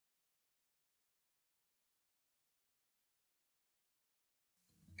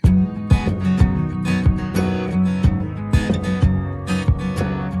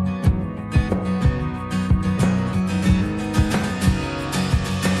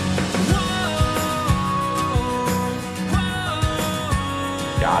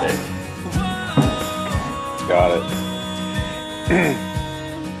Got it. Got it.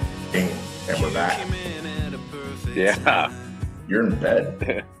 Ding. And we're back. Yeah. You're in bed.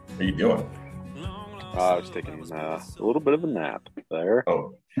 What are you doing? I was taking a little bit of a nap there.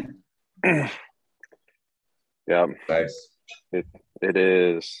 Oh, Yeah, nice. it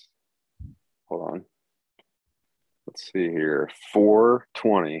is. Hold on. Let's see here.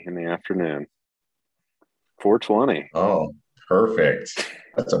 4:20 in the afternoon. 4:20. Oh, perfect.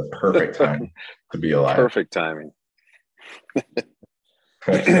 That's a perfect time to be alive. Perfect timing.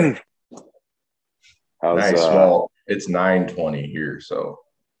 Nice. How's Well, it's 9:20 here, so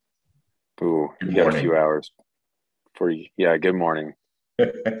ooh, good you got a morning. few hours before you. Yeah, good morning.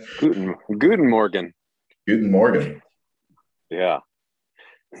 Guten Morgen. Guten Morgen. Yeah.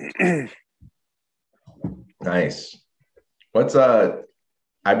 Nice.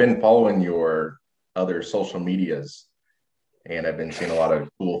 I've been following your other social medias and I've been seeing a lot of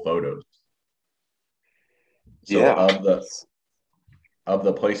cool photos. So Yeah. of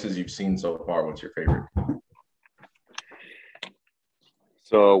the places you've seen so far, what's your favorite?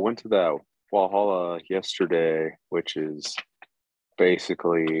 So I went to that Valhalla yesterday, which is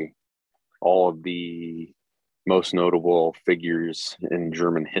basically all of the most notable figures in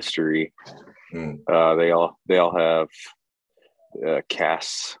German history. Mm. They all have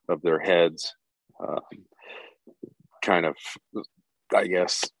casts of their heads, kind of, I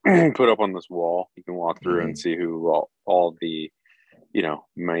guess, put up on this wall. You can walk through and see who all the,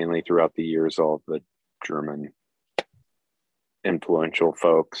 mainly throughout the years, all of the German influential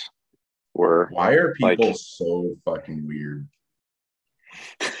folks were. Why are people like, so fucking weird?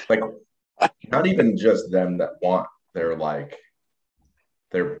 Like, not even just them that want their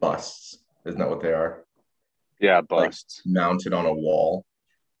busts. Isn't that what they are? yeah, Like busts. mounted on a wall.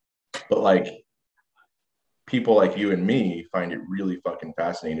 But like people like you and me find it really fucking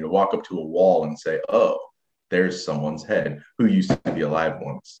fascinating to walk up to a wall and say, "Oh, there's someone's head who used to be alive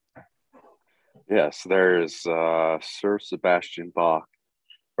once." Yes, there's Sir Sebastian Bach,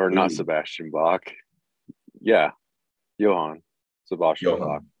 or not Ooh, Sebastian Bach. Yeah, Johann Sebastian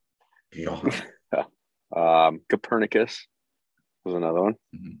Bach. Johann. Copernicus was another one.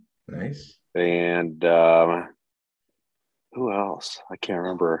 Nice. And who else? I can't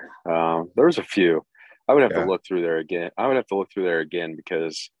remember. There was a few. I would have to look through there again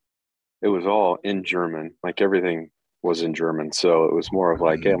because it was all in German. Like everything was in German. So it was more of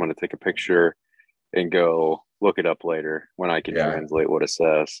like, hey, I'm going to take a picture and go look it up later when I can translate what it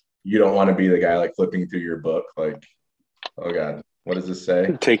says. You don't want to be the guy like flipping through your book, like, oh God, what does this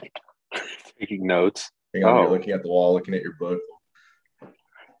say? Taking notes. Hang on, you're looking at the wall, looking at your book.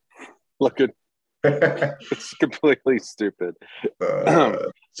 Looking. It's completely stupid.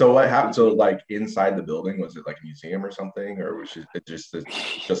 So what happened? So like inside the building, was it like a museum or something, or was it just a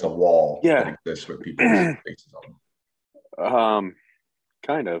wall that exists with people's faces on it?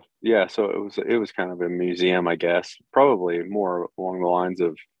 Kind of, yeah. So it was kind of a museum, I guess. Probably more along the lines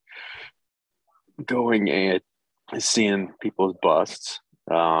of going and seeing people's busts.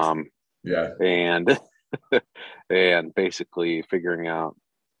 And and basically figuring out,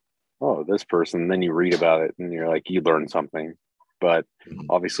 oh, this person. Then you read about it, and you're like, you learn something. But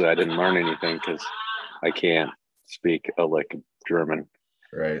obviously, I didn't learn anything because I can't speak a lick of German,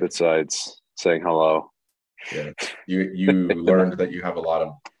 right? Besides saying hello. Yeah, you learned that you have a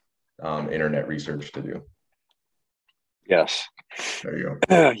lot of internet research to do. Yes. There you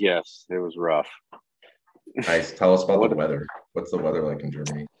go. Yes, it was rough. Nice. Tell us about the weather. What's the weather like in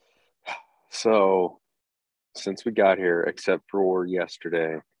Germany? So, since we got here, except for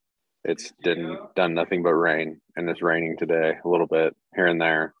yesterday, it's done nothing but rain, and it's raining today a little bit here and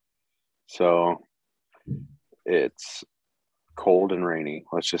there. So it's cold and rainy.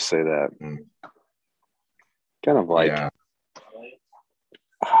 Let's just say that. Kind of like, I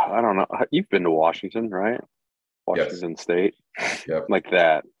don't know. You've been to Washington, right? Washington State. Yep. Like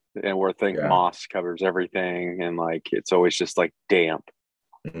that. And where moss covers everything, and like it's always just like damp.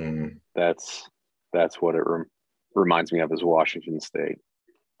 That's what it reminds me of, is Washington State.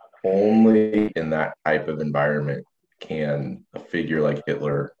 Only in that type of environment can a figure like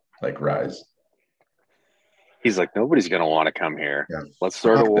Hitler like rise. He's like, nobody's gonna want to come here. Yeah, let's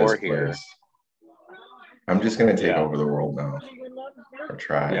start a war here. I'm just gonna take over the world now. Or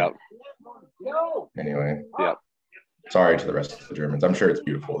try. Yep. Anyway. Yep. Sorry to the rest of the Germans. I'm sure it's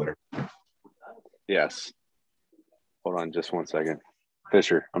beautiful there. Yes. Hold on just one second.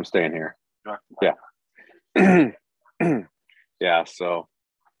 Fisher, I'm staying here. Yeah. Yeah, so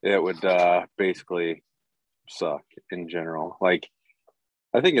it would basically suck in general. Like,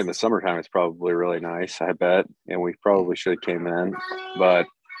 I think in the summertime it's probably really nice, I bet, and we probably should have came in, but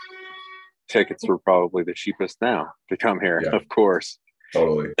tickets were probably the cheapest now to come here, Yeah, of course.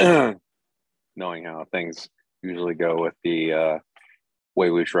 totally. Knowing how things usually go with the way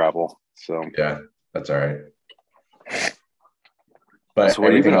we travel. So Yeah, that's all right. But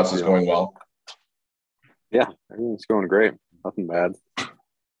what have you everything been up else is to? going well. Yeah, everything's going great. Nothing bad.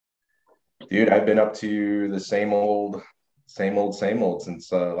 Dude, I've been up to the same old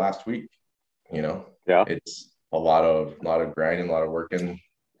since last week. You know, Yeah. it's a lot of grinding, a lot of working,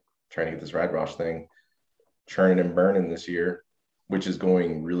 trying to get this Rad Rosh thing churning and burning this year, which is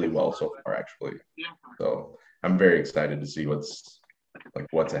going really well so far, actually. So I'm very excited to see what's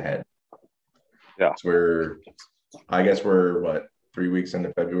ahead. Yeah. So I guess we're what, 3 weeks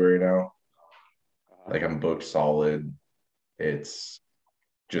into February now. Like I'm booked solid. It's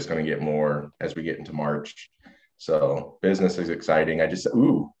just going to get more as we get into March. So business is exciting.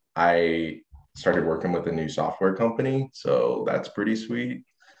 I started working with a new software company. So that's pretty sweet.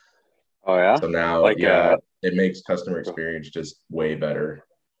 Oh yeah. So now, Like yeah, it makes customer experience just way better.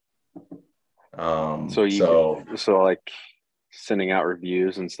 so you So so like sending out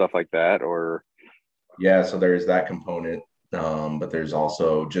reviews and stuff like that, or yeah, so there's that component. But there's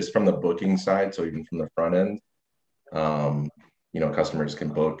also just from the booking side, so even from the front end, um, customers can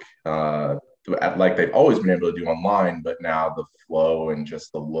book like they've always been able to do online, but now the flow and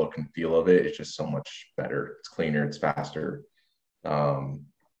just the look and feel of it is just so much better. It's cleaner, it's faster. Um,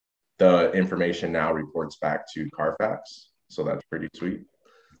 the information now reports back to Carfax, so that's pretty sweet.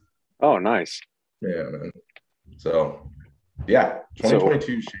 oh nice. Yeah, man. So yeah, So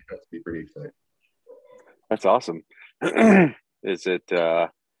 2022 is shaping up to be pretty exciting. that's awesome. Is it how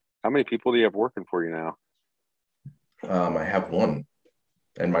many people do you have working for you now? I have one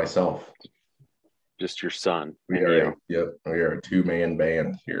and myself. Just your son We and are you. a yep, we are a two-man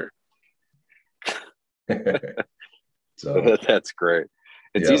band here. So That's great.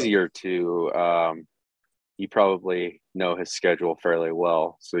 It's yeah, easier to you probably know his schedule fairly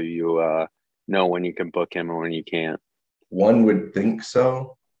well, so you know when you can book him and when you can't. one would think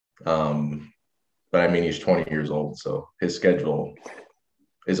so. Um, but I mean, he's 20 years old, so his schedule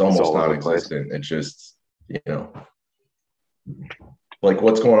is It's almost all over the place. non-existent. It's just, you know, like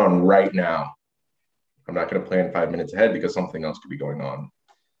what's going on right now. I'm not going to plan 5 minutes ahead because something else could be going on.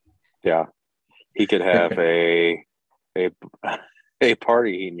 Yeah, he could have a a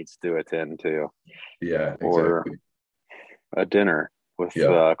party he needs to attend to, Yeah, or exactly. a dinner with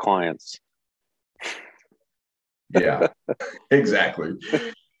Yeah, clients. yeah, exactly.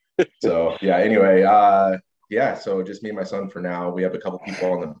 So yeah, anyway, yeah, so just me and my son for now. We have a couple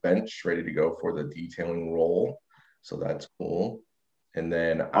people on the bench ready to go for the detailing role. So that's cool. And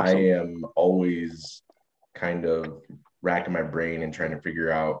then I Awesome. am always kind of racking my brain and trying to figure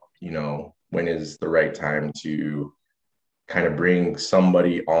out, when is the right time to kind of bring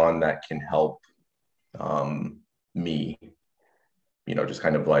somebody on that can help me, just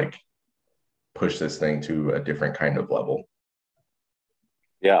kind of like push this thing to a different kind of level.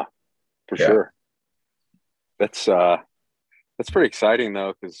 Yeah, for Yeah. sure. That's pretty exciting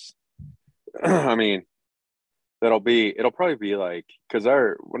though, because I mean it'll probably be like because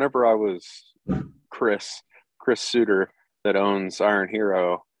our whenever I was Chris Suter that owns Iron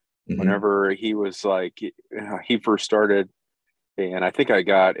Hero, Mm-hmm. whenever he was like he first started, and I think I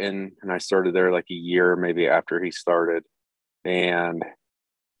got in and I started there like a year maybe after he started, and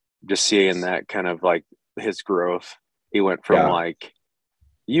just seeing that kind of like his growth, he went from Yeah. like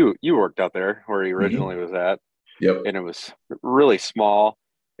you worked out there where he Mm-hmm. originally was at, Yep. and it was really small,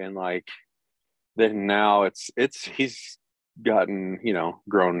 and like then now it's he's gotten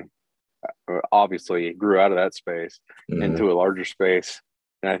grown, obviously grew out of that space Mm-hmm. into a larger space.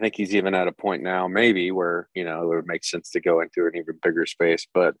 And I think he's even at a point now, maybe where it would make sense to go into an even bigger space.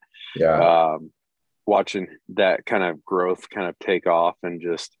 But Yeah. um, watching that kind of growth kind of take off and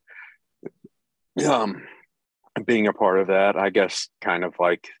just um, being a part of that, I guess, kind of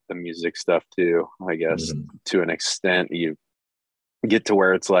like the music stuff too. I guess Mm-hmm. to an extent, you get to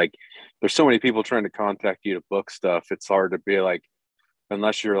where it's like there's so many people trying to contact you to book stuff. It's hard to be like,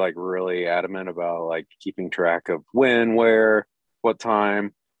 unless you're like really adamant about like keeping track of when, where, what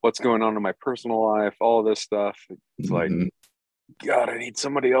time, what's going on in my personal life, all this stuff. It's like, Mm-hmm. God, I need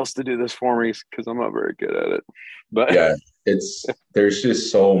somebody else to do this for me because I'm not very good at it. But Yeah. There's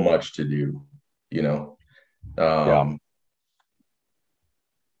just so much to do, you know. yeah, Um,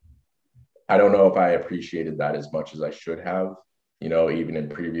 I don't know if I appreciated that as much as I should have, even in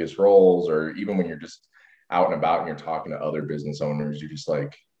previous roles or even when you're just out and about and you're talking to other business owners, you're just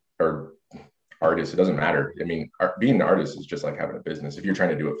like, or artists, it doesn't matter. I mean, being an artist is just like having a business if you're trying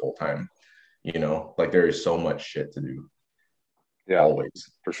to do it full time, like there is so much shit to do. Yeah,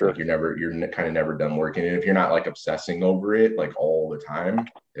 always. for sure. Like you're kind of never done working. And if you're not like obsessing over it like all the time,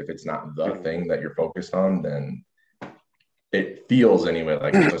 if it's not the thing that you're focused on, then it feels anyway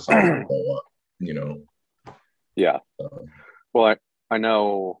like the facade will blow up, you know? Yeah. Well, I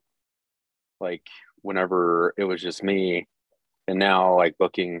know, like, whenever it was just me, and now like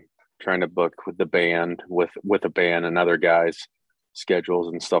trying to book with the band, with a band and other guys' schedules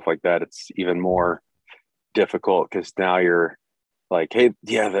and stuff like that, it's even more difficult because now you're like, hey,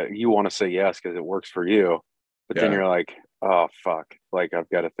 yeah, that you want to say yes because it works for you, but then you're like, oh fuck, like I've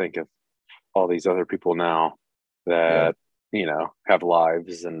got to think of all these other people now that have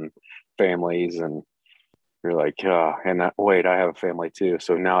lives and families, and you're like, wait, I have a family too,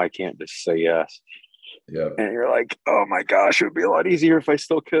 so now I can't just say yes. Yeah. And you're like, oh my gosh, it would be a lot easier if I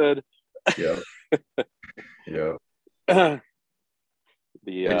still could. Yeah. Yeah.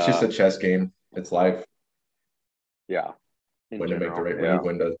 It's just a chess game. It's life. Yeah. When to make the right move,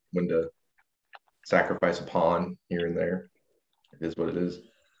 when to sacrifice a pawn here and there. It is what it is.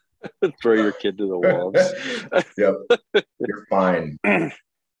 Throw your kid to the wolves. Yep. You're fine.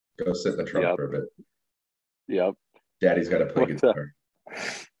 Go sit in the truck for a bit. Yep. Daddy's got to play guitar.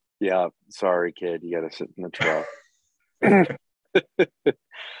 Yeah. Sorry, kid. You got to sit in the truck.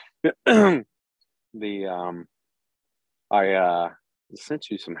 I sent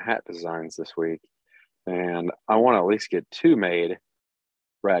you some hat designs this week, and I want to at least get 2 made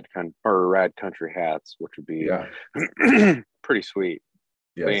rad country hats, which would be pretty sweet.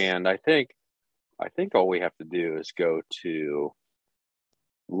 Yes. And I think all we have to do is go to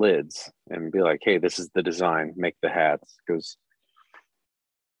Lids and be like, hey, this is the design, make the hats, because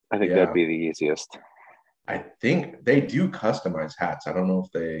I think that'd be the easiest. I think they do customize hats. I don't know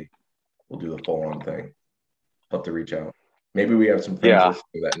if they will do the full-on thing. I'll have to reach out. Maybe we have some friends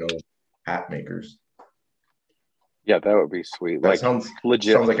that know hat makers. Yeah, that would be sweet. That sounds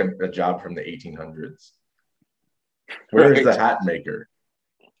legit. Sounds like a job from the 1800s. Where's the hat maker?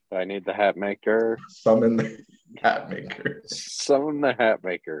 I need the hat maker. Summon the hat maker. Summon the hat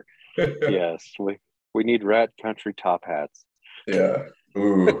maker. Yes, we need Rat Country top hats. Yeah.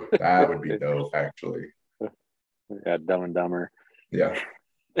 Ooh, that would be dope, actually. Yeah, Dumb and Dumber. Yeah.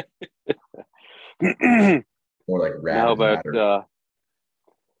 More like Rad. No, but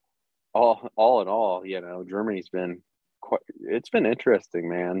all in all, Germany's been it's been interesting,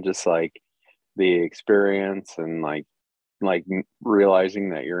 man. Just like the experience and like realizing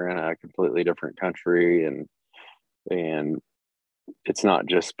that you're in a completely different country, and it's not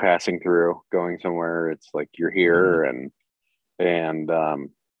just passing through, going somewhere. It's like you're here and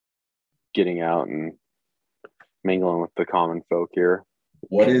getting out and mingling with the common folk here.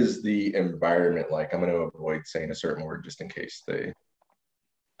 What is the environment like? I'm going to avoid saying a certain word just in case they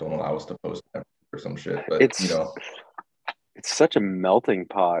don't allow us to post them or some shit. But it's such a melting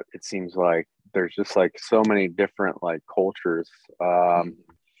pot. It seems like there's just like so many different like cultures,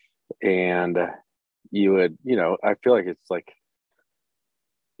 and you would, I feel like it's like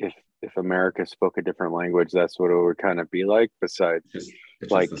if America spoke a different language, that's what it would kind of be like. Besides,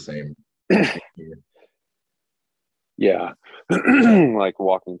 it's like just the same. Yeah, like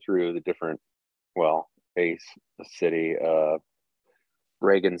walking through the different, a city,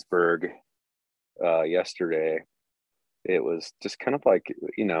 Regensburg, yesterday. It was just kind of like,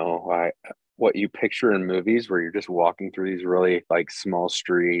 what you picture in movies where you're just walking through these really like small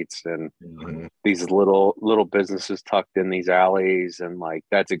streets and these little businesses tucked in these alleys, and like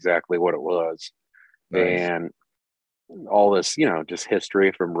that's exactly what it was. Nice. And all this, just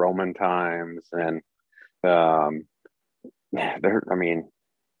history from Roman times, and I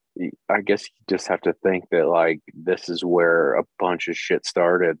guess you just have to think that like this is where a bunch of shit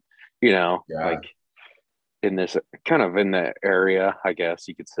started, like in this kind of in the area, I guess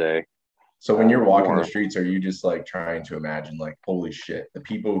you could say. So when you're walking the streets, are you just like trying to imagine like, holy shit, the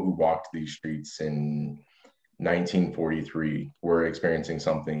people who walked these streets in 1943 were experiencing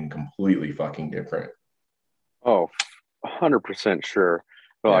something completely fucking different? Oh, 100% sure.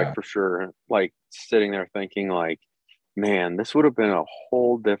 But like for sure, like sitting there thinking like, man, this would have been a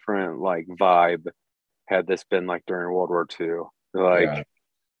whole different like vibe had this been like during World War II. Like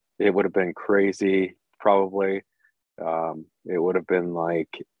it would have been crazy, probably. It would have been like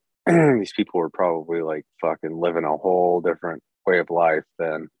these people were probably like fucking living a whole different way of life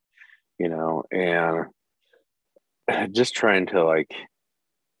then, and just trying to like,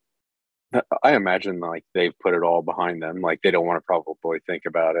 I imagine like they've put it all behind them. Like they don't want to probably think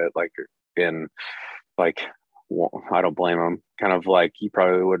about it. Like in like, well, I don't blame them. Kind of like you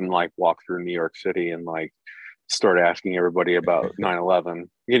probably wouldn't like walk through New York City and like start asking everybody about 9/11,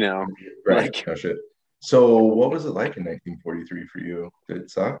 Right. Like, oh, shit. So what was it like in 1943 for you? Did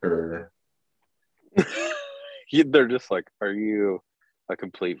it suck or? They're just like, "Are you a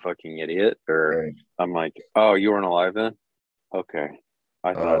complete fucking idiot?" Or Right. I'm like, "Oh, you weren't alive then? Okay.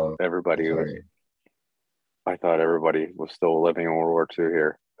 I thought I'm everybody was. sorry. I thought everybody was still living in World War II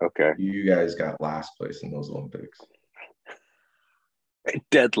here. Okay, You guys got last place in those Olympics.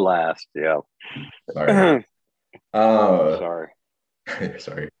 dead last. Yeah. Sorry. Uh, Sorry.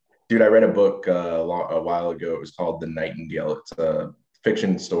 sorry. Dude, I read a book a while ago. It was called The Nightingale. It's a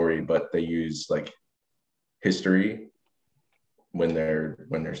fiction story, but they use like history when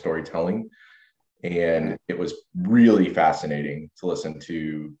they're storytelling. And it was really fascinating to listen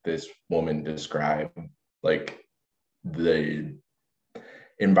to this woman describe like the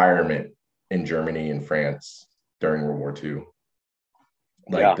environment in Germany and France during World War II,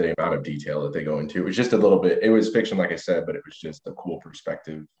 like Yeah. the amount of detail that they go into. It was just a little bit, it was fiction, like I said, but it was just a cool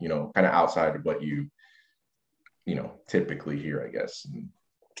perspective, kind of outside of what you typically hear, I guess, in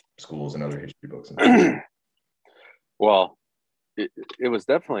schools and other history books and stuff. Well, it was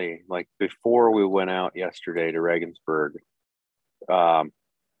definitely like before we went out yesterday to Regensburg. Um,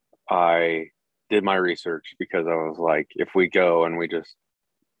 I did my research because I was like, if we go and we just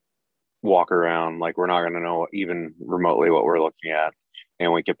walk around, like we're not going to know even remotely what we're looking at,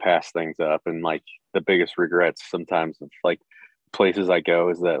 and we could pass things up. And like the biggest regrets sometimes of like places I go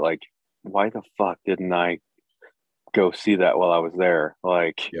is that like, why the fuck didn't I go see that while I was there?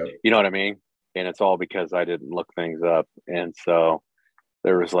 Like, Yep. you know what I mean? And it's all because I didn't look things up. And so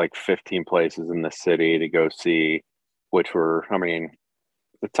there was like 15 places in the city to go see, which were, I mean,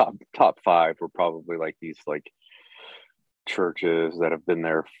 the top five were probably like these like churches that have been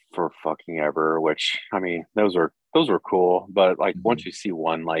there for fucking ever, which I mean, those were cool. But like once Mhm. you see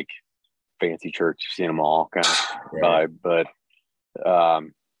one like fancy church, you've seen them all kind of Right. vibe.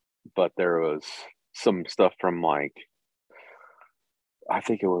 Um, but there was some stuff from like I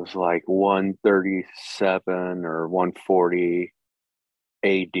think it was like 137 or 140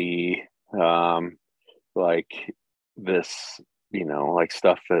 AD. Like this, like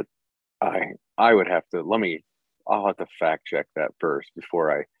stuff that I would have to I'll have to fact check that first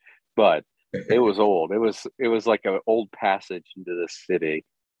before but it was old. It was like an old passage into the city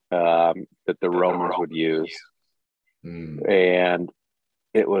that the Romans would use, Mm. and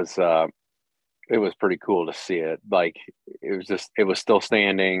it was uh, it was pretty cool to see it. Like it was still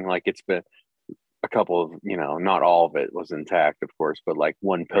standing. Like it's been a couple of not all of it was intact, of course, but like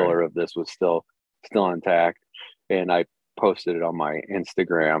one Right. pillar of this was still intact, and I posted it on my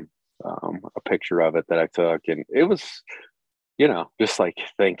Instagram, a picture of it that I took, and it was just like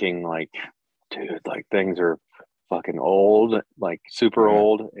thinking like, dude, like things are fucking old, like super Yeah.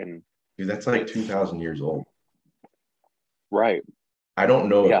 old, and Dude, that's like 2,000 years old. right, I don't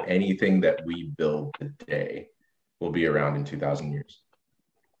know if yeah, anything that we build today will be around in 2,000 years.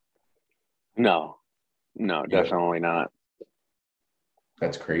 no, no, Yeah. definitely not.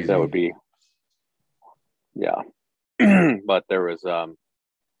 That's That would crazy. be yeah, but there was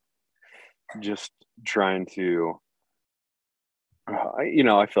just trying to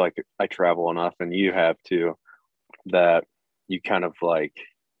I feel like I travel enough, and you have too, that you kind of like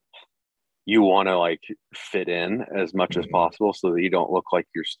you want to like fit in as much as Mhm. possible so that you don't look like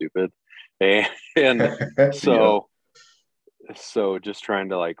you're stupid, and, and Yep. so just trying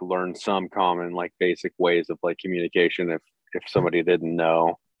to like learn some common like basic ways of like communication if somebody didn't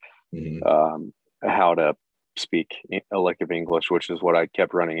know Mhm. um, how to speak elective English, which is what I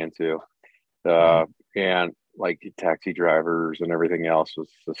kept running into, Mhm. and like taxi drivers and everything else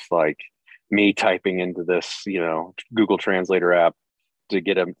was just like me typing into this Google Translator app to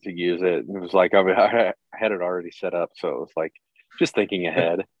get them to use it. And it was like I had it already set up, so it was like just thinking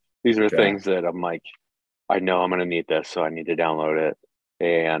ahead. These are Yeah, things that I'm like, I know I'm going to need this, so I need to download it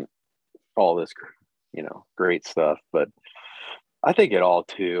and all this, great stuff. But I think it all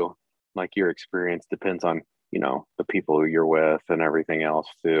too, like your experience depends on the people you're with and everything else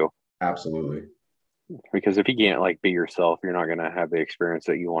too. absolutely. Because if you can't like be yourself, you're not going to have the experience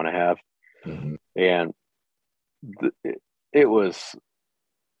that you want to have. Mhm. And it was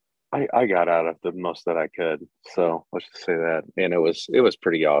I got out of the most that I could. So let's just say that. And it was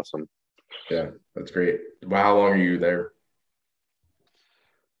pretty awesome. Yeah, that's great. Well, how long are you there?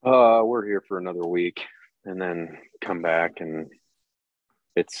 We're here for another week and then come back, and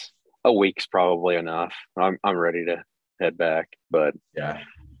it's a week's probably enough. I'm ready to head back. But Yeah.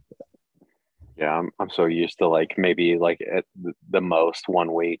 yeah, I'm so used to like maybe like at the most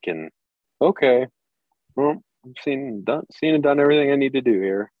 1 week, and okay, well, I've seen and done everything I need to do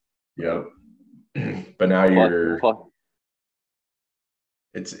here. Yep. But now Plus, you're plus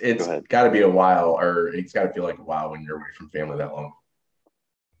It's got to be a while, or it's got to feel like a while when you're away from family that long.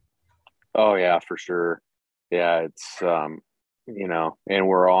 Oh yeah, for sure. Yeah, it's and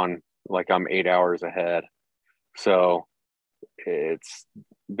we're on, like, I'm 8 hours ahead. So it's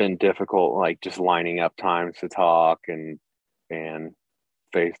been difficult, like just lining up times to talk and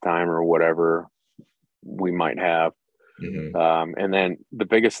FaceTime or whatever we might have. Mm-hmm. And then the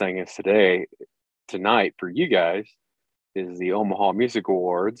biggest thing is tonight for you guys is the Omaha Music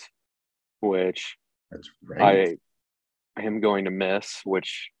Awards, which That's right. I am going to miss,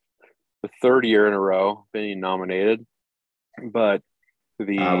 which the third year in a row being nominated. But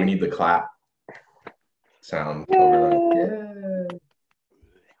We need the clap sound over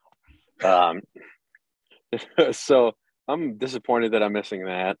that. um, so I'm disappointed that I'm missing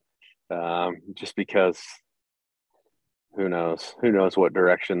that, just because who knows what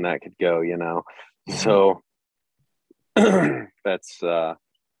direction that could go, Mm-hmm. So that's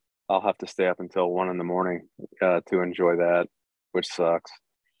I'll have to stay up until 1 a.m. To enjoy that, which sucks.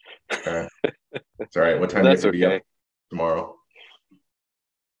 All right. It's all right. What time do you have That's to be okay. up tomorrow?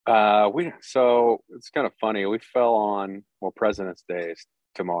 So it's kind of funny. We fell on, well, President's Day is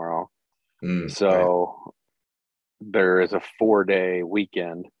tomorrow. So there is a 4-day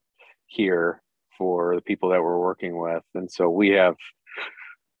weekend here for the people that we're working with. And so we have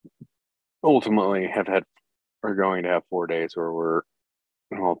ultimately are going to have 4 days where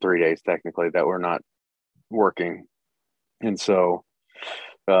well, 3 days technically, that we're not working. And so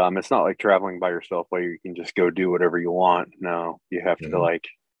it's not like traveling by yourself where you can just go do whatever you want. No, you have to, like,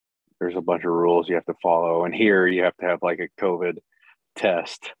 there's a bunch of rules you have to follow. And here you have to have like a COVID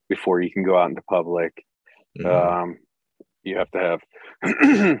test before you can go out into public. Mm-hmm. You have to have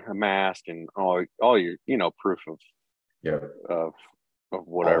a mask and all your, proof of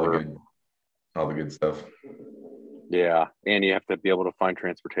whatever. All the good stuff. Yeah. And you have to be able to find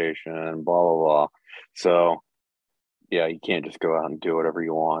transportation and blah, blah, blah. So yeah, you can't just go out and do whatever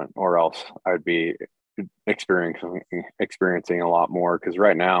you want, or else I'd be experiencing a lot more. Because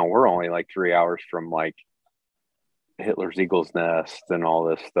right now we're only like 3 hours from like Hitler's Eagle's Nest and all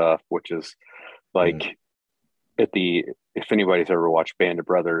this stuff, which is like if anybody's ever watched Band of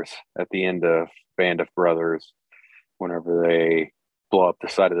Brothers, at the end of Band of Brothers, whenever they blow up the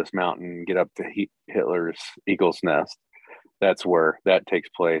side of this mountain and get up to Hitler's Eagle's Nest, that's where that takes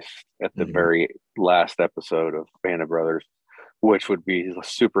place at the very last episode of Band of Brothers, which would be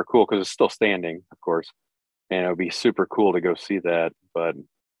super cool because it's still standing, of course, and it would be super cool to go see that. But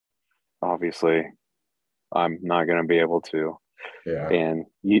obviously, I'm not going to be able to. Yeah. And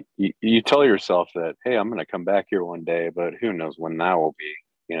you tell yourself that, hey, I'm going to come back here one day, but who knows when that will be,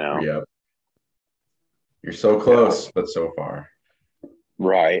 Yeah. You're so close, but so far.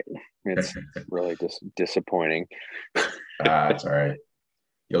 Right. It's really just disappointing. It's all right.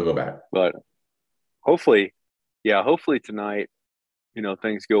 You'll go back. But hopefully tonight,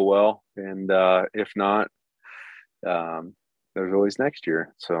 things go well. And if not, there's always next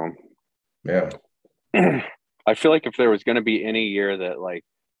year. So yeah. I feel like if there was going to be any year that like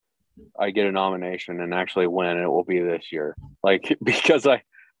I get a nomination and actually win, it will be this year. Like, because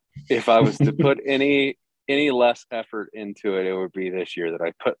if I was to put any less effort into it, it would be this year that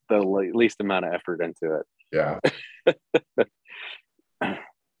I put the least amount of effort into it. Yeah.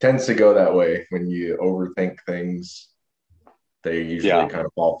 Tends to go that way when you overthink things. They usually kind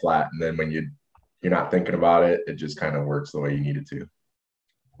of fall flat, and then when you're not thinking about it, it just kind of works the way you need it to.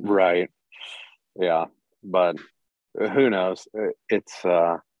 Right. Yeah. But who knows? It's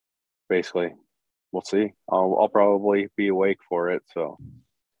basically, we'll see. I'll probably be awake for it. So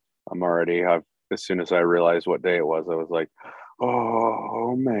as soon as I realized what day it was, I was like,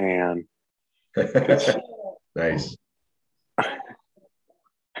 oh man. Nice.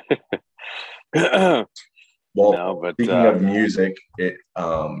 Well, speaking of music,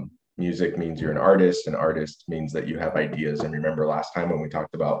 music means you're an artist, and artist means that you have ideas. And remember last time when we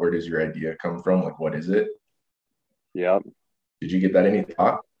talked about where does your idea come from? Like, what is it? Yep. Did you get that any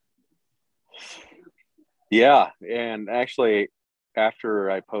thought? Yeah. And actually,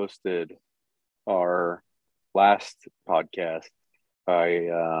 after I posted our last podcast, I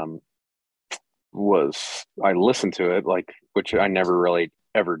listened to it, like, which I never really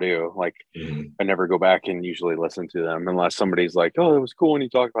ever do. Like, I never go back and usually listen to them unless somebody's like, oh, it was cool when you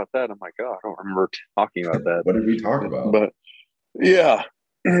talked about that. I'm like, oh, I don't remember talking about that. What did we talk about? But yeah.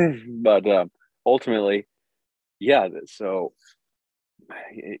 But ultimately, yeah. So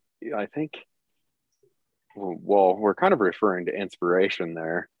I think, well, we're kind of referring to inspiration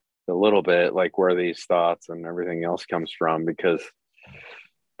there a little bit, like where these thoughts and everything else comes from, because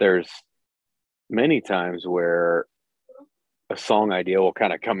there's many times where a song idea will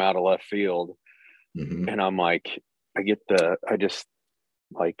kind of come out of left field, Mm-hmm. and I'm like, I just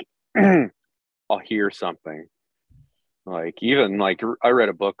like I'll hear something. Like even like I read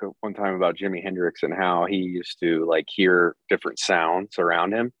a book one time about Jimi Hendrix and how he used to like hear different sounds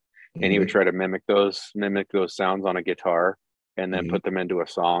around him, and he would Mm-hmm. try to mimic those sounds on a guitar and then Mm-hmm. put them into a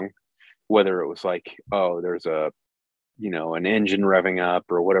song. Whether it was like, oh, there's a an engine revving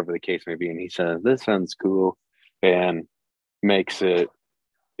up or whatever the case may be, and he says this sounds cool, and makes it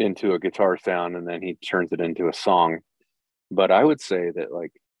into a guitar sound, and then he turns it into a song. But I would say that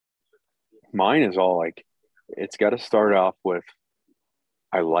like mine is all like it's got to start off with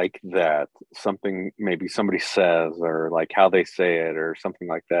I like that something maybe somebody says or like how they say it or something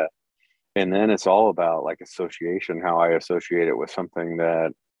like that. And then it's all about like association, how I associate it with something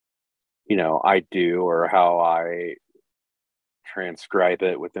that, I do or how I transcribe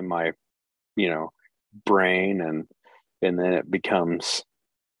it within my, you know, brain and then it becomes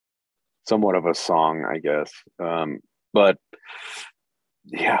somewhat of a song, I guess. But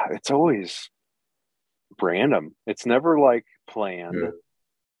yeah, it's always random. It's never like planned. Yeah.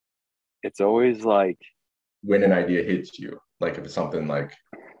 It's always like, When an idea hits you, like if it's something like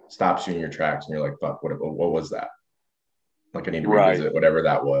stops you in your tracks and you're like, fuck, what was that? Like I need to right. revisit whatever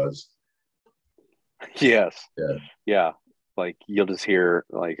that was. Yes. Yeah. Yeah. Like you'll just hear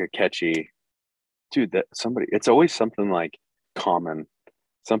like a catchy dude that somebody it's always something like common,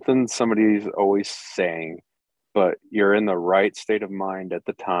 something somebody's always saying, but you're in the right state of mind at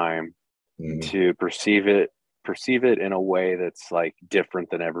the time Mm-hmm. to perceive it in a way that's like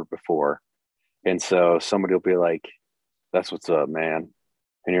different than ever before. And so somebody will be like, that's what's up, man.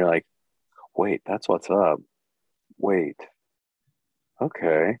 And you're like, wait, that's what's up. Wait,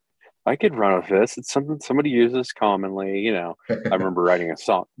 okay. I could run with this. It's something somebody uses commonly. I remember writing a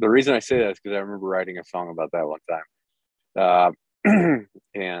song. The reason I say that is because I remember writing a song about that one time.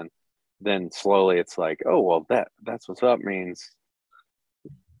 And then slowly it's like, oh, well, that's what's up means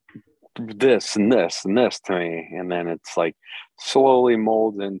this and this and this to me. And then it's like slowly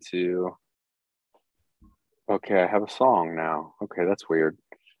molds into, okay, I have a song now. Okay, that's weird.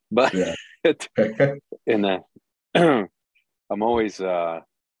 But Yeah. it, and then I'm always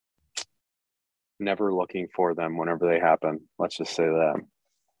never looking for them whenever they happen. Let's just say that.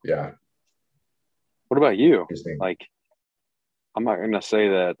 Yeah. What about you? Interesting. Like, I'm not going to say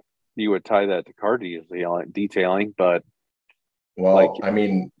that you would tie that to car detailing, but like, Well, I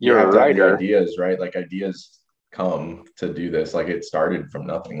mean, you you're a have to have the writer. ideas, right? Like ideas come to do this. Like it started from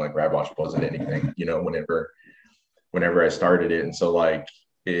nothing. Like Rad Wash wasn't anything, whenever I started it. And so like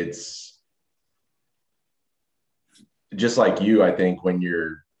it's just like you, I think when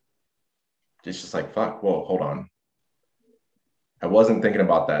you're it's just like, fuck, whoa, hold on. I wasn't thinking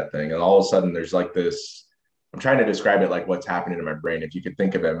about that thing. And all of a sudden there's like this, I'm trying to describe it like what's happening in my brain. If you could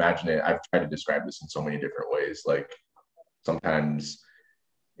think of it, imagine it. I've tried to describe this in so many different ways. Like sometimes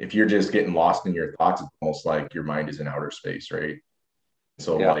if you're just getting lost in your thoughts, it's almost like your mind is in outer space, right?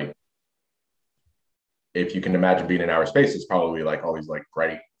 So Yeah. like if you can imagine being in outer space, it's probably like all these like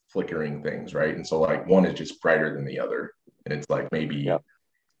bright flickering things, right? And so like one is just brighter than the other. And it's like Yeah. maybe,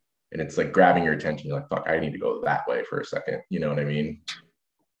 and it's like grabbing your attention. You're like, fuck, I need to go that way for a second. You know what I mean?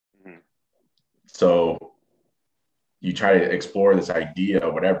 Mhm. So you try to explore this idea,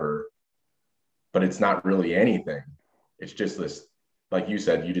 whatever, but it's not really anything. It's just this, like you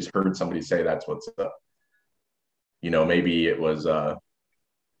said, you just heard somebody say that's what's up. Maybe it was I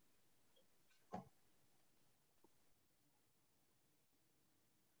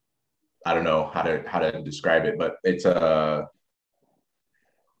don't know how to describe it, but it's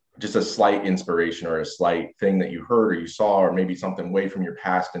just a slight inspiration or a slight thing that you heard or you saw, or maybe something way from your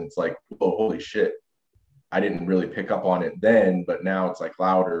past, and it's like, oh, holy shit, I didn't really pick up on it then, but now it's like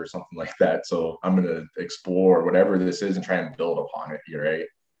louder or something like that. So I'm gonna explore whatever this is and try and build upon it. You're right.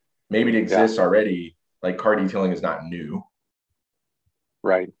 Maybe it Yeah. exists already. Like car detailing is not new,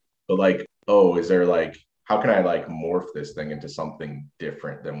 Right. but like, oh, is there like how can I like morph this thing into something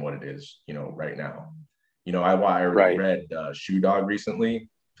different than what it is, right now? I Right. read Shoe Dog recently,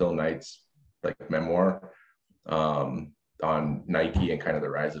 Phil Knight's like memoir on Nike and kind of the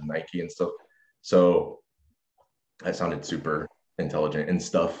rise of Nike and stuff. So that sounded super intelligent and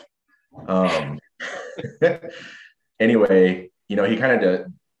stuff. Um, anyway, he kind of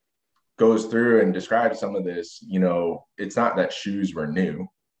goes through and describes some of this. It's not that shoes were new,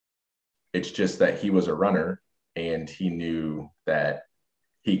 it's just that he was a runner and he knew that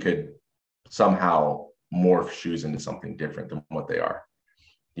he could somehow morph shoes into something different than what they are,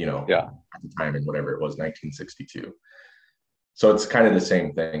 Yeah. at the time in whatever it was, 1962. So it's kind of the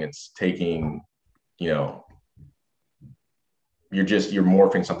same thing. It's taking, you know, you're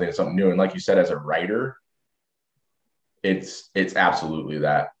morphing something into something new. And like you said, as a writer, it's absolutely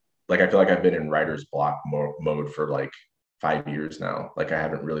that. Like I feel like I've been in writer's block mode for like 5 years now. Like I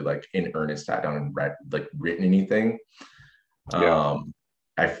haven't really like in earnest sat down and written anything. Yeah.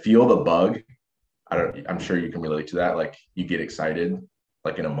 I feel the bug. I'm sure you can relate to that. Like you get excited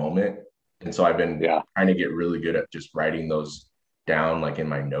like in a moment. And so I've been trying to get really good at just writing those down like in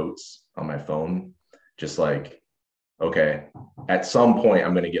my notes on my phone. Just like, okay, at some point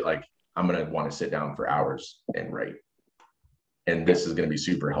I'm gonna want to sit down for hours and write. And this is gonna be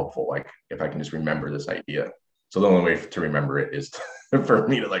super helpful. Like if I can just remember this idea. So the only way to remember it is for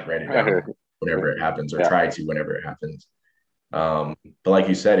me to like write it down whenever it happens, or try to whenever it happens. But like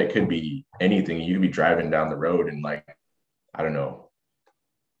you said, it could be anything. You could be driving down the road and like, I don't know,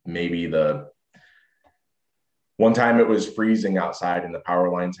 maybe the one time it was freezing outside and the power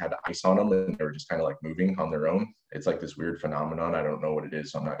lines had ice on them and they were just kind of like moving on their own. It's like this weird phenomenon. I don't know what it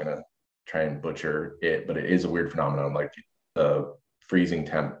is, so I'm not gonna try and butcher it, but it is a weird phenomenon. Like the freezing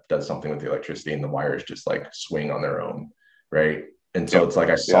temp does something with the electricity and the wires just like swing on their own, right? And so it's like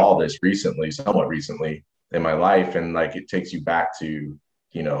I saw this recently, somewhat recently in my life, and like it takes you back to,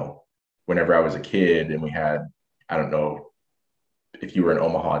 you know, whenever I was a kid and we had, I don't know if you were in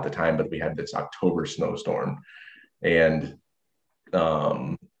Omaha at the time, but we had this October snowstorm, and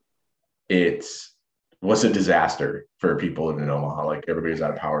it was a disaster for people living in Omaha. Like everybody was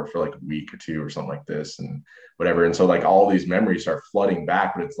out of power for like a week or two or something like this, and whatever. And so like all these memories start flooding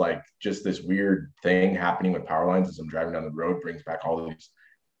back, but it's like just this weird thing happening with power lines as I'm driving down the road brings back all these,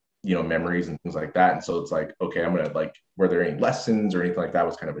 you know, memories and things like that. And so it's like, okay, I'm gonna like, were there any lessons or anything like that?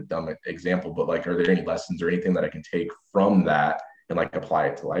 Was kind of a dumb example, but like, are there any lessons or anything that I can take from that and like apply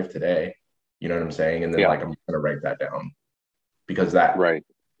it to life today? You know what I'm saying? And then like I'm gonna write that down because that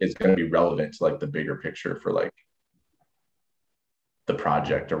is going to be relevant to like the bigger picture for like the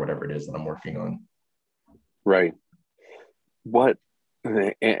project or whatever it is that I'm working on. Right. What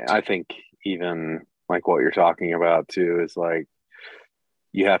I think even like what you're talking about too is like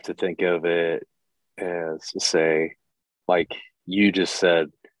you have to think of it as, say, like you just said,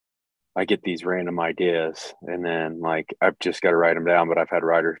 I get these random ideas and then like I've just got to write them down, but I've had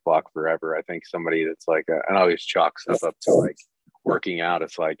writer's block forever. I think somebody that's like and I always chalk stuff up to like working out.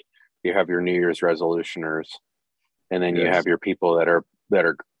 It's like you have your New Year's resolutioners, and then you have your people that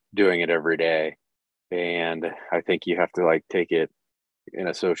are doing it every day. And I think you have to like take it and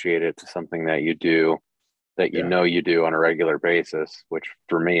associate it to something that you do, that you know you do on a regular basis, which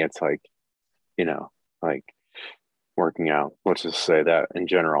for me it's like, you know, like working out. Let's just say that in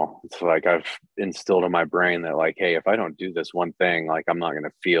general. It's like I've instilled in my brain that like, hey, if I don't do this one thing, like I'm not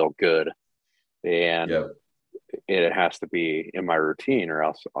gonna feel good. And it has to be in my routine or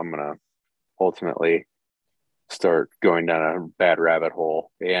else I'm gonna ultimately start going down a bad rabbit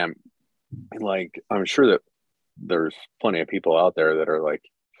hole. And like I'm sure that there's plenty of people out there that are like,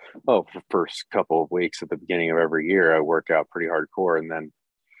 oh, for the first couple of weeks at the beginning of every year I work out pretty hardcore, and then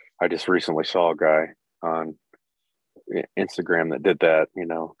I just recently saw a guy on Instagram that did that, you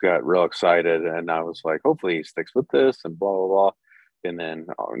know, got real excited, and I was like, hopefully he sticks with this and blah blah blah. And then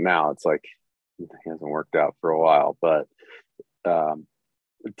now it's like he hasn't worked out for a while. But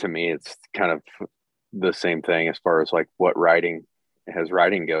to me it's kind of the same thing as far as like what writing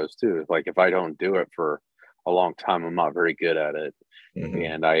goes too. Like if I don't do it for a long time, I'm not very good at it.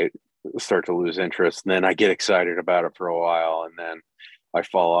 And I start to lose interest, and then I get excited about it for a while, and then I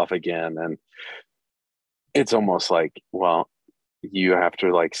fall off again. And it's almost like, well, you have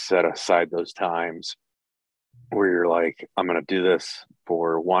to like set aside those times where you're like, I'm going to do this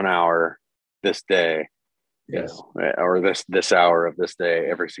for 1 hour this day, you know, or this hour of this day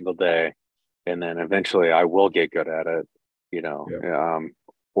every single day. And then eventually I will get good at it, you know,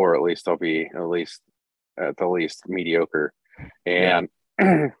 or at least I'll be at the least mediocre. And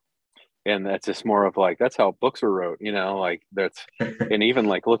and that's just more of like, that's how books were wrote, you know, like that's and even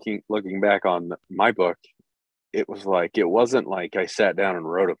like looking back on my book, it was like, it wasn't like I sat down and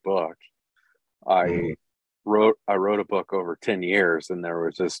wrote a book. I wrote a book over 10 years, and there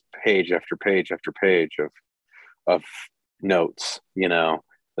was just page after page after page of notes, you know,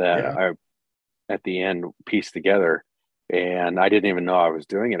 that I at the end pieced together. And I didn't even know I was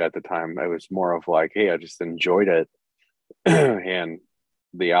doing it at the time. It was more of like, hey, I just enjoyed it and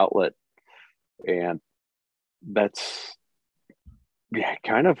the outlet. And that's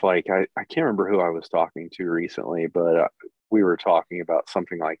kind of like, I can't remember who I was talking to recently, but we were talking about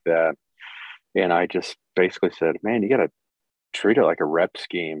something like that. And I just basically said, man, you got to treat it like a rep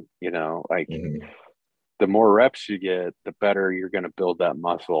scheme, you know, like the more reps you get, the better you're going to build that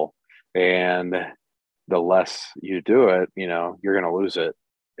muscle. And the less you do it, you're going to lose it.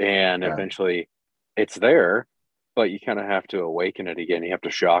 And Yeah. eventually it's there, but you kind of have to awaken it again. You have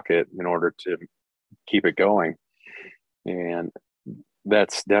to shock it in order to keep it going. And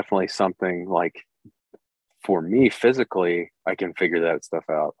that's definitely something like for me physically, I can figure that stuff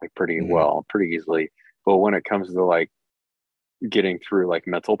out like pretty Mhm. well, pretty easily. But when it comes to like getting through like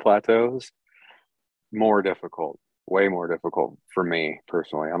mental plateaus, more difficult, way more difficult for me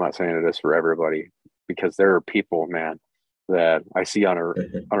personally. I'm not saying it is for everybody because there are people, man, that I see on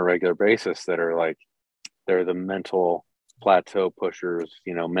a regular basis that are like they're the mental plateau pushers.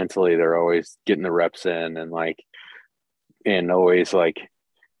 Mentally they're always getting the reps in and always like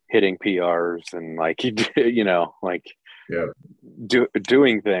hitting PRs and like like Yeah.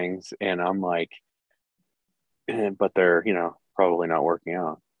 doing things, and I'm like, but they're probably not working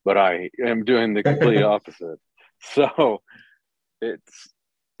out. But I am doing the complete opposite. So it's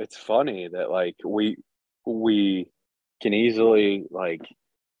it's funny that like we can easily like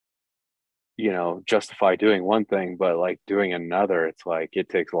justify doing one thing, but like doing another, it's like it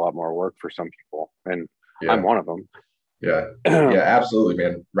takes a lot more work for some people, and I'm Yeah. one of them. Yeah. Yeah, absolutely,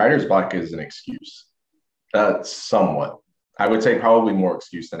 man. Writer's block is an excuse. Somewhat. I would say probably more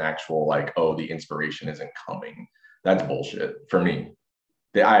excuse than actual like, oh, the inspiration isn't coming. That's bullshit for me.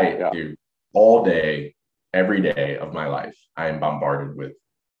 I Yeah, do all day, every day of my life, I am bombarded with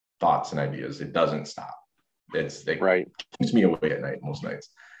thoughts and ideas. It doesn't stop. It right. keeps me awake at night most nights.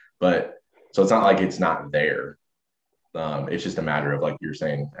 But so it's not like it's not there. It's just a matter of like you're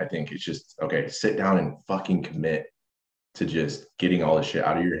saying. I think it's just okay. Sit down and fucking commit to just getting all this shit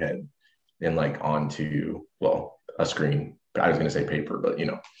out of your head and like onto a screen. I was gonna say paper, but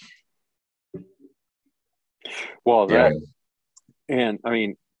Well, yeah, that, and I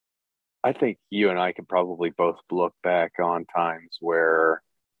mean, I think you and I could probably both look back on times where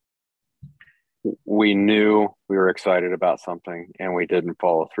we knew we were excited about something and we didn't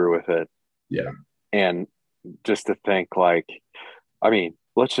follow through with it. yeah, And just to think like, I mean,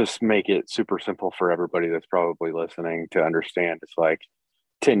 let's just make it super simple for everybody that's probably listening to understand. It's like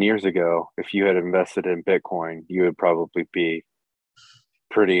 10 years ago, if you had invested in Bitcoin, you would probably be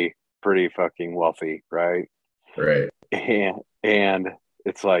pretty, pretty fucking wealthy, right? right. And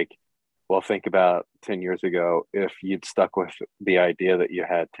it's like, well, think about 10 years ago, if you'd stuck with the idea that you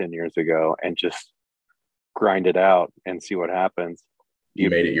had 10 years ago and just grind it out and see what happens. You You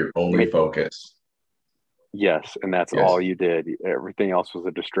made it your only focus. Yes, and that's Yes. all you did. Everything else was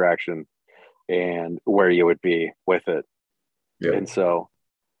a distraction and where you would be with it. And Yep. so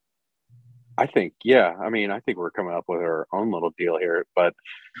I think, yeah, I mean, I think we're coming up with our own little deal here, but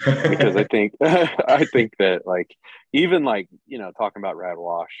because I think I think that like even like, talking about Rad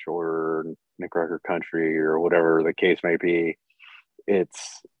Wash or Nick Rucker Country or whatever the case may be,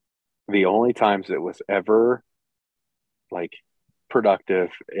 it's the only times it was ever like productive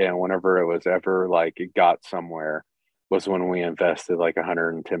and whenever it was ever like it got somewhere was when we invested like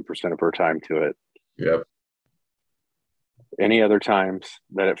 110% of our time to it. Yep. Any other times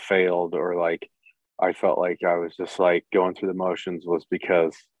that it failed or like I felt like I was just like going through the motions was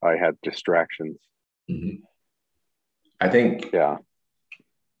because I had distractions. Mhm. I think Yeah.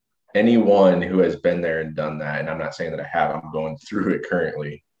 anyone who has been there and done that, and I'm not saying that I have, I'm going through it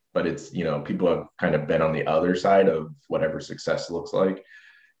currently, but it's, people have kind of been on the other side of whatever success looks like.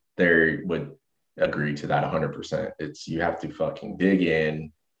 They would agree to that 100%. It's you have to fucking dig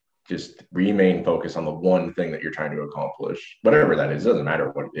in, just remain focused on the one thing that you're trying to accomplish, whatever that is. It doesn't matter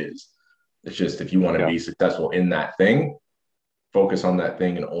what it is. It's just if you want to Yeah. be successful in that thing, focus on that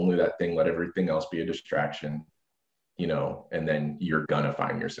thing and only that thing. Let everything else be a distraction, and then you're gonna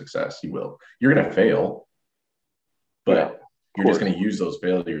find your success. You will. You're gonna fail, Yeah. Of but you're just course. gonna use those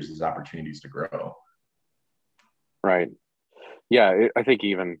failures as opportunities to grow. Right. Yeah. I think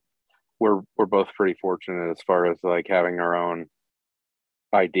even we're both pretty fortunate as far as like having our own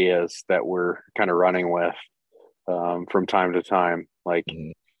ideas that we're kind of running with from time to time.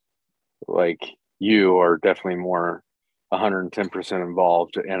 Mhm. Like you are definitely more 110%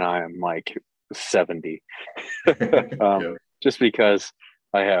 involved, and I am like 70. um, Yeah. just because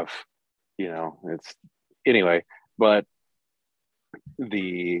I have, it's anyway. But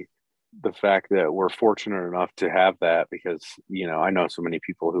the the fact that we're fortunate enough to have that because I know so many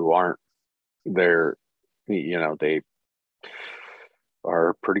people who aren't there. They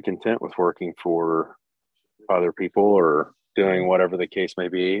are pretty content with working for other people or doing whatever the case may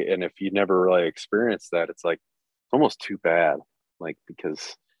be. And if you never really experience that, it's like almost too bad. Like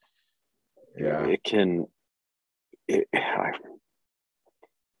because Yeah. it can, it, I,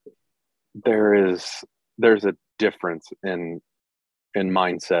 there is there's a difference in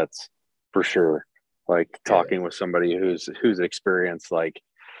mindsets for sure. like talking with somebody who's experienced like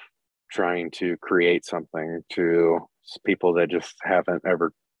trying to create something to people that just haven't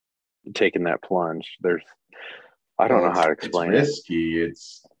ever taken that plunge. I don't know how to explain it's risky.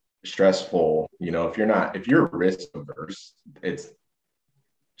 It's stressful. You know, if you're risk averse, it's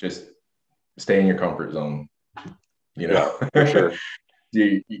just stay in your comfort zone. You know, yeah, for sure.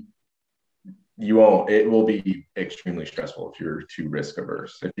 You won't, it will be extremely stressful if you're too risk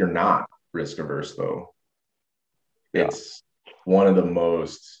averse. If you're not risk averse, though, it's one of the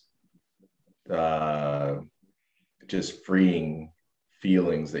most just freeing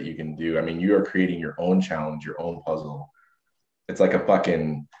feelings that you can do. I mean, you are creating your own challenge, your own puzzle. It's like a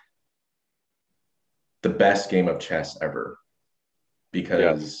fucking the best game of chess ever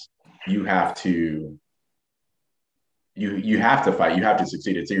because you have to you have to fight, you have to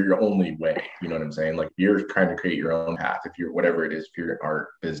succeed. It's your only way. You know what I'm saying? Like you're trying to create your own path. If you're whatever it is, if you're in art,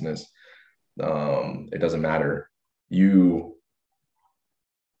 business, it doesn't matter. You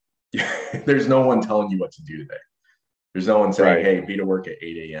there's no one telling you what to do today. There's no one saying, hey, be to work at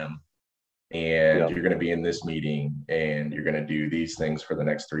 8 a.m. and you're going to be in this meeting and you're going to do these things for the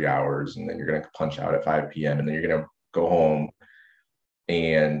next 3 hours. And then you're going to punch out at 5 p.m. And then you're going to go home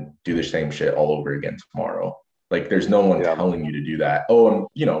and do the same shit all over again tomorrow. Like there's no one telling you to do that. Oh, and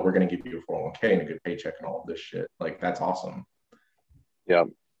we're going to give you a 401k and a good paycheck and all of this shit. Like that's awesome. Yeah.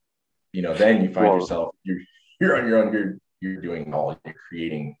 Then you find yourself, you're on your own, you're doing all, you're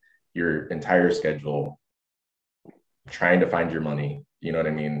creating your entire schedule, trying to find your money, you know what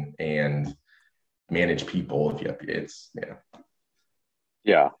I mean? And manage people if you have,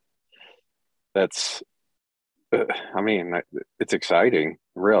 yeah. That's, I mean, it's exciting,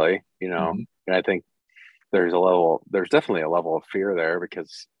 really, and I think there's definitely a level of fear there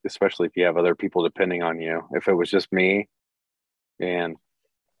because especially if you have other people depending on you. If it was just me and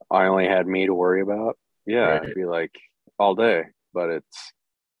I only had me to worry about, right. It'd be like all day, but it's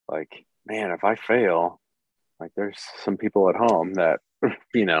like, man, if I fail, like there's some people at home that,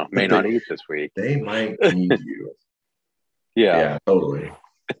 may not eat this week. They might need you. Yeah, totally.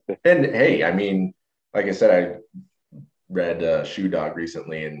 And hey, I mean, like I said, I read Shoe Dog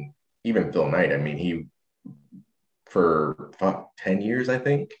recently, and even Phil Knight, I mean, he, for 10 years, I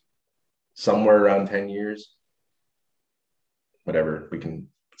think, somewhere around 10 years, whatever,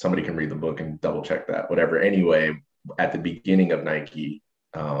 somebody can read the book and double check that, whatever. Anyway, at the beginning of Nike,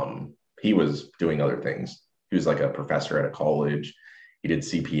 he was doing other things. He was like a professor at a college. He did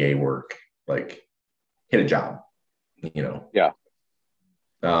CPA work, like hit a job, Yeah.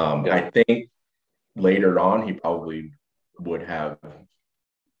 I think later on, he probably would have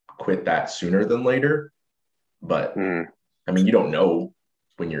quit that sooner than later. But I mean, you don't know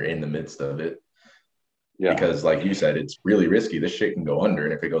when you're in the midst of it. Yeah. Because like you said, it's really risky. This shit can go under.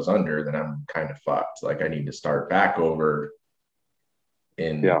 And if it goes under, then I'm kind of fucked. Like I need to start back over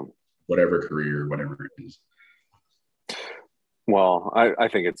in whatever career, whatever it is. Well, I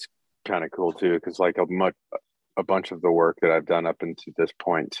think it's kind of cool too, because like a bunch of the work that I've done up into this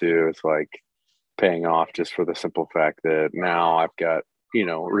point too is like paying off just for the simple fact that now I've got,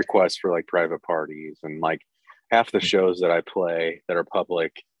 requests for like private parties and like half the shows that I play that are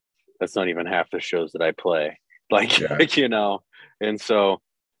public, that's not even half the shows that I play. Like, and so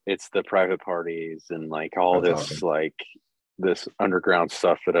it's the private parties and like all that's this awesome. Like this underground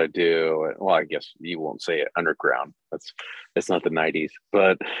stuff that I do. Well, I guess you won't say it underground. It's not the 90s,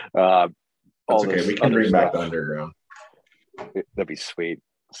 but that's okay. We can bring stuff back the underground. That'd be sweet.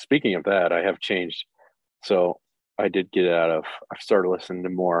 Speaking of that, I have changed. So I did get I've started listening to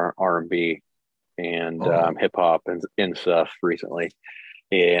more R&B and hip hop and stuff recently.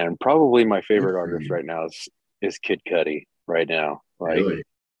 And probably my favorite artist right now is Kid Cudi right now. Like, really?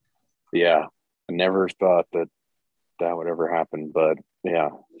 Yeah. I never thought that would ever happen, but yeah,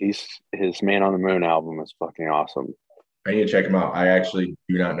 his Man on the Moon album is fucking awesome. I need to check him out. I actually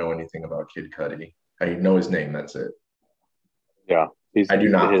do not know anything about Kid Cudi. I know his name. That's it. Yeah. I do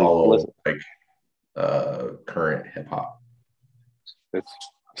not follow current hip hop.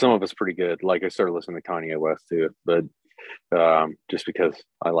 Some of it's pretty good. Like I started listening to Kanye West too, but just because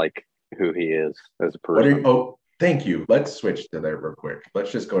I like who he is as a person. Thank you. Let's switch to that real quick.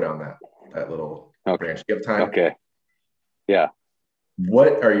 Let's just go down that little branch. Do you have time? Okay. Yeah.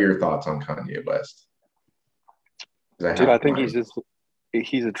 What are your thoughts on Kanye West? Dude, I think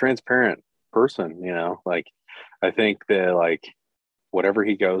he's a transparent person, like I think that like whatever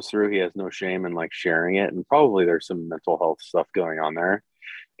he goes through, he has no shame in like sharing it. And probably there's some mental health stuff going on there.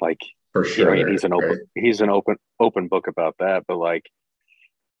 Like for sure. I mean, he's an open book about that, but like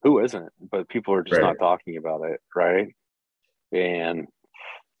who isn't? But people are just not talking about it, right? And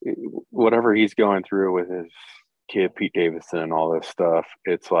whatever he's going through with his kid Pete Davidson and all this stuff,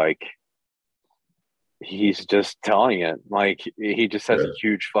 it's like he's just telling it. Like he just has a Sure.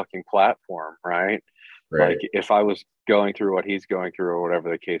 huge fucking platform, right? Like Right. if I was going through what he's going through or whatever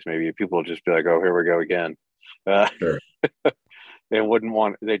the case may be, people would just be like, "Oh, here we go again." Uh, Sure. they wouldn't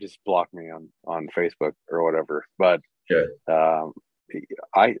want. They just block me on Facebook or whatever. But Yeah. um,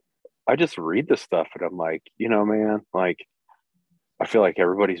 I I just read the stuff and I'm like, man, like I feel like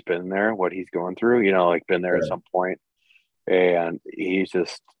everybody's been there, what he's going through, like been there at Yeah. some point, and he's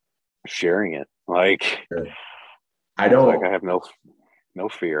just sharing it. Like Sure. I he's like, don't. I have no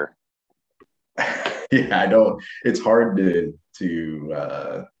fear. Yeah, I don't. It's hard to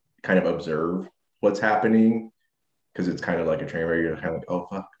kind of observe what's happening because it's kind of like a train where you're kind of like, oh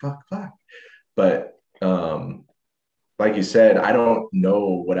fuck, fuck, fuck. But like you said, I don't know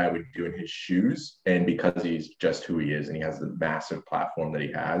what I would do in his shoes, and because he's just who he is and he has the massive platform that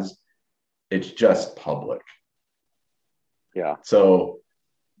he has, it's just public. Yeah, So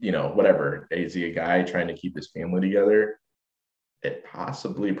whatever. Is he a guy trying to keep his family together? It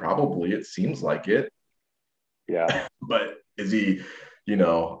possibly, probably, it seems like it. yeah, But is he, I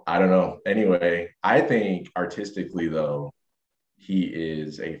don't know. Anyway, I think artistically, though, he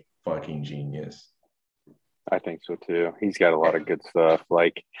is a fucking genius. I think so too. He's got a lot of good stuff.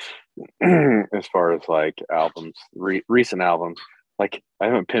 Like as far as like albums, recent albums, like I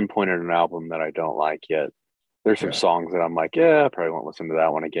haven't pinpointed an album that I don't like yet. There's some Yeah, songs that I'm like, yeah, I probably won't listen to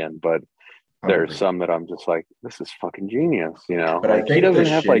that one again. But there's 100%. some that I'm just like, this is fucking genius. But I Like he think doesn't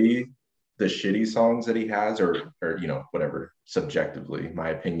have like, the shitty songs that he has, or whatever, subjectively, my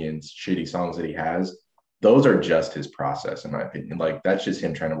opinions, shitty songs that he has, those are just his process, in my opinion. Like that's just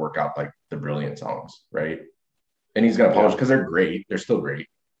him trying to work out like the brilliant songs, right? And he's gonna polish yeah, because they're great. They're still great,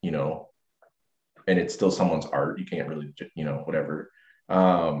 and it's still someone's art. You can't really, whatever.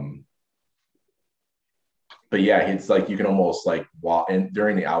 Um, but yeah, it's like you can almost like while and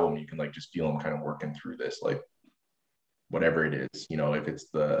during the album, you can like just feel him kind of working through this, like whatever it is, if it's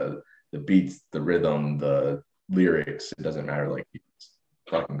the beats, the rhythm, the lyrics, it doesn't matter. Like it's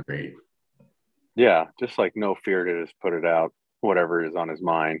fucking great. yeah, just like no fear to just put it out, whatever is on his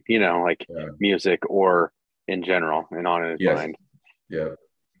mind, like Yeah. music or in general and on his Yes. mind. Yeah.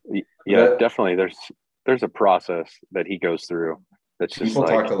 Yeah, That definitely. There's a process that he goes through. That's just people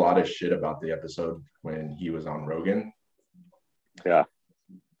talked like, a lot of shit about the episode when he was on Rogan. yeah,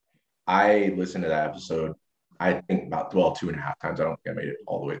 I listened to that episode, I think about, well, 2.5 times. I don't think I made it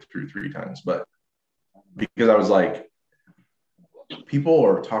all the way through 3 times, but because I was like, people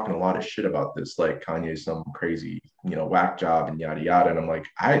are talking a lot of shit about this, like Kanye's some crazy, whack job and yada yada. And I'm like,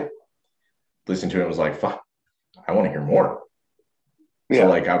 I listened to it and was like, fuck, I want to hear more. So yeah,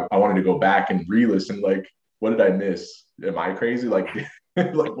 like I wanted to go back and re-listen, like, what did I miss? Am I crazy? Like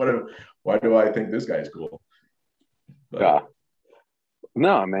like why do I think this guy's cool? yeah. But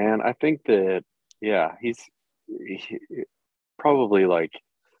No, man, I think that yeah, he, probably like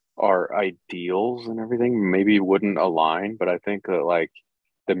our ideals and everything maybe wouldn't align, but I think that like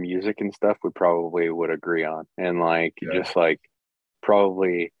the music and stuff we probably would agree on, and like yeah, just like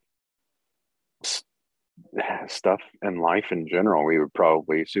probably stuff in life in general we would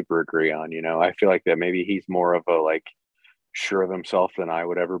probably super agree on. I feel like that maybe he's more of a like sure of himself than I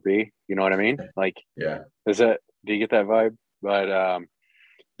would ever be. You know what I mean? Like, yeah, is that do you get that vibe? But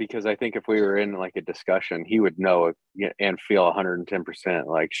because I think if we were in like a discussion, he would know and feel 110%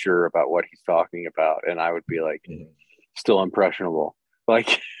 like sure about what he's talking about, and I would be like mhm, still impressionable.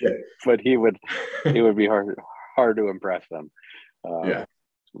 Like, yeah, but he would be hard to impress them. yeah.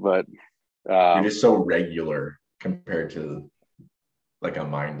 But You're um, just so regular compared to like a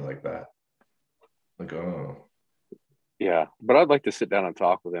mind like that. Like, oh, yeah, but I'd like to sit down and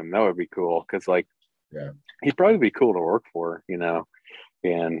talk with him. That would be cool because like yeah, he'd probably be cool to work for,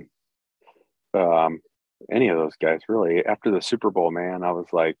 and um, any of those guys really. After the Super Bowl, man, I was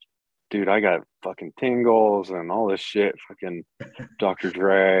like, dude, I got fucking tingles and all this shit. Fucking Dr.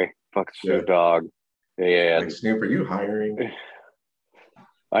 Dre, fucking yeah. Snoop Dogg, Like and Snoop, are you hiring?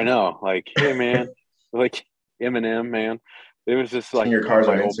 I know, like, hey man, like Eminem, man, it was just Seen like your cars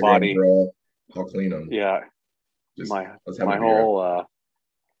on my whole Instagram, body, bro. I'll clean them. yeah, Just my let's have a my beer. whole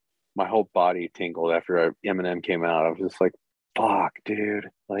my whole body tingled after Eminem came out. I was just like, fuck, dude,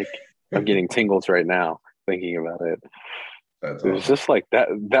 like I'm getting tingles right now thinking about it. That's It was awesome. just like that.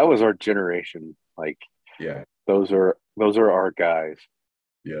 That was our generation. Like Yeah, those are our guys.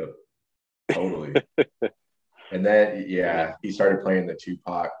 yeah, totally. And then Yeah, yeah, he started playing the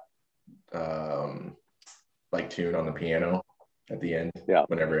Tupac um like tune on the piano at the end yeah,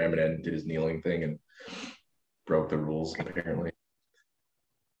 whenever Eminem did his kneeling thing and broke the rules apparently.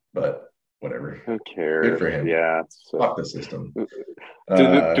 but whatever. Who cares? Good for him. Yeah. Fuck the system.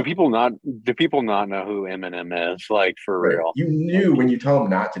 Do people not know who Eminem is? Like, for real? You knew when you tell them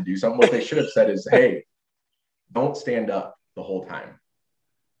not to do something. What they should have said is, "Hey, don't stand up the whole time."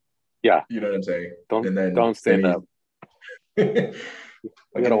 Yeah. You know what I'm saying? Don't stand up. You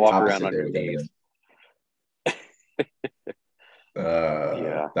gotta walk around on your knees.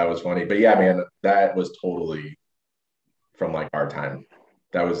 Yeah, that was funny. But yeah, man, that was totally from like our time.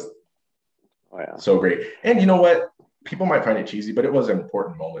 That was so great. And you know what? People might find it cheesy, but it was an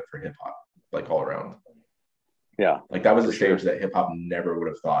important moment for hip hop, like all around. Yeah. Like that was a stage that hip hop never would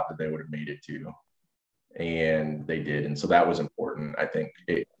have thought that they would have made it to. And they did. And so that was important. I think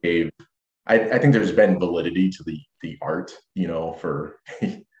it gave, I think there's been validity to the art, you know, for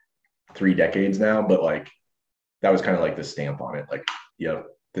 3 decades now, but like that was kind of like the stamp on it. Like, yeah,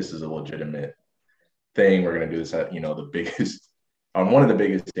 this is a legitimate thing. We're going to do this at, you know, on one of the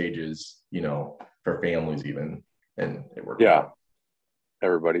biggest stages, you know, for families even. And it worked. Yeah.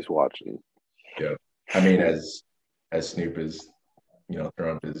 Everybody's watching. Yeah. I mean, as Snoop is, you know,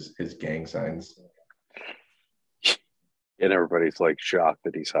 throwing up his gang signs. And everybody's like shocked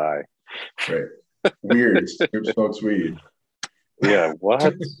that he's high. Right. Weird. Snoop smokes weed. Yeah.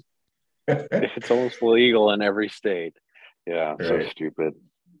 What? It's almost illegal in every state. Yeah. Right. So stupid.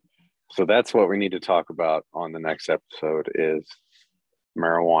 So that's what we need to talk about on the next episode is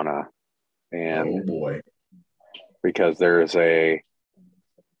marijuana. And oh boy. Because there is a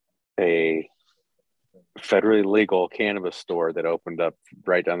federally legal cannabis store that opened up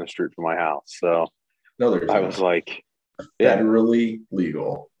right down the street from my house. So I was like, federally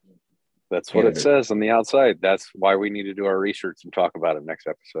legal. That's what it says on the outside. That's why we need to do our research and talk about it next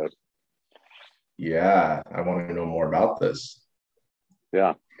episode. Yeah, I want to know more about this.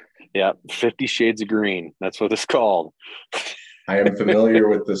 Yeah. 50 Shades of Green. That's what it's called. I am familiar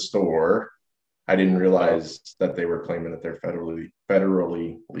with the store. I didn't realize that they were claiming that they're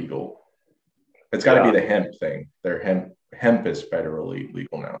federally legal. It's got to be the hemp thing. Their hemp is federally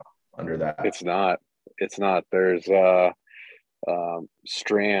legal now under that. It's not. There's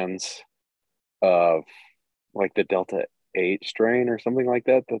strands of like the Delta 8 strain or something like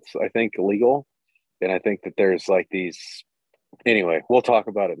that. That's, I think, illegal. And I think that there's like these. Anyway, we'll talk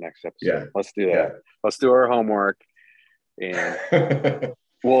about it next episode. Yeah. Let's do that. Yeah. Let's do our homework, and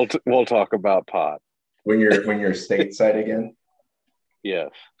we'll talk about pot when you're stateside again.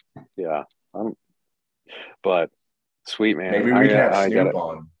 Yes. Yeah. But sweet, man. Maybe we can have Snoop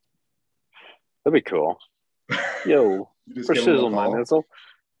on. That'd be cool. Yo, for sizzle my nizzle.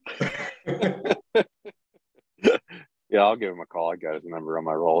 Yeah, I'll give him a call. I got his number on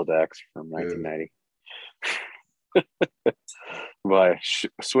my Rolodex from 1990. But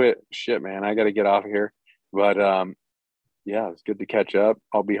sweet shit, man. I got to get off of here. But yeah, it's good to catch up.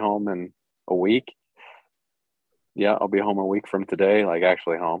 I'll be home in a week. Yeah, I'll be home a week from today, like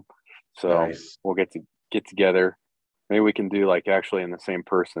actually home. So nice. We'll get together. Maybe we can do like actually in the same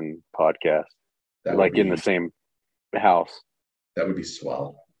person podcast, like in the same house. That would be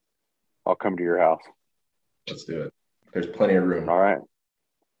swell. I'll come to your house. Let's do it. There's plenty of room. All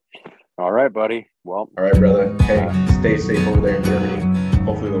right, buddy. Well, all right, brother. Hey, stay safe over there in Germany.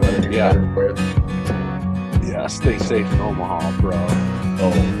 Hopefully the weather gets better for you. Yeah, stay safe in Omaha, bro.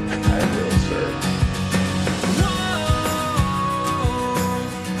 Oh, I will, sir.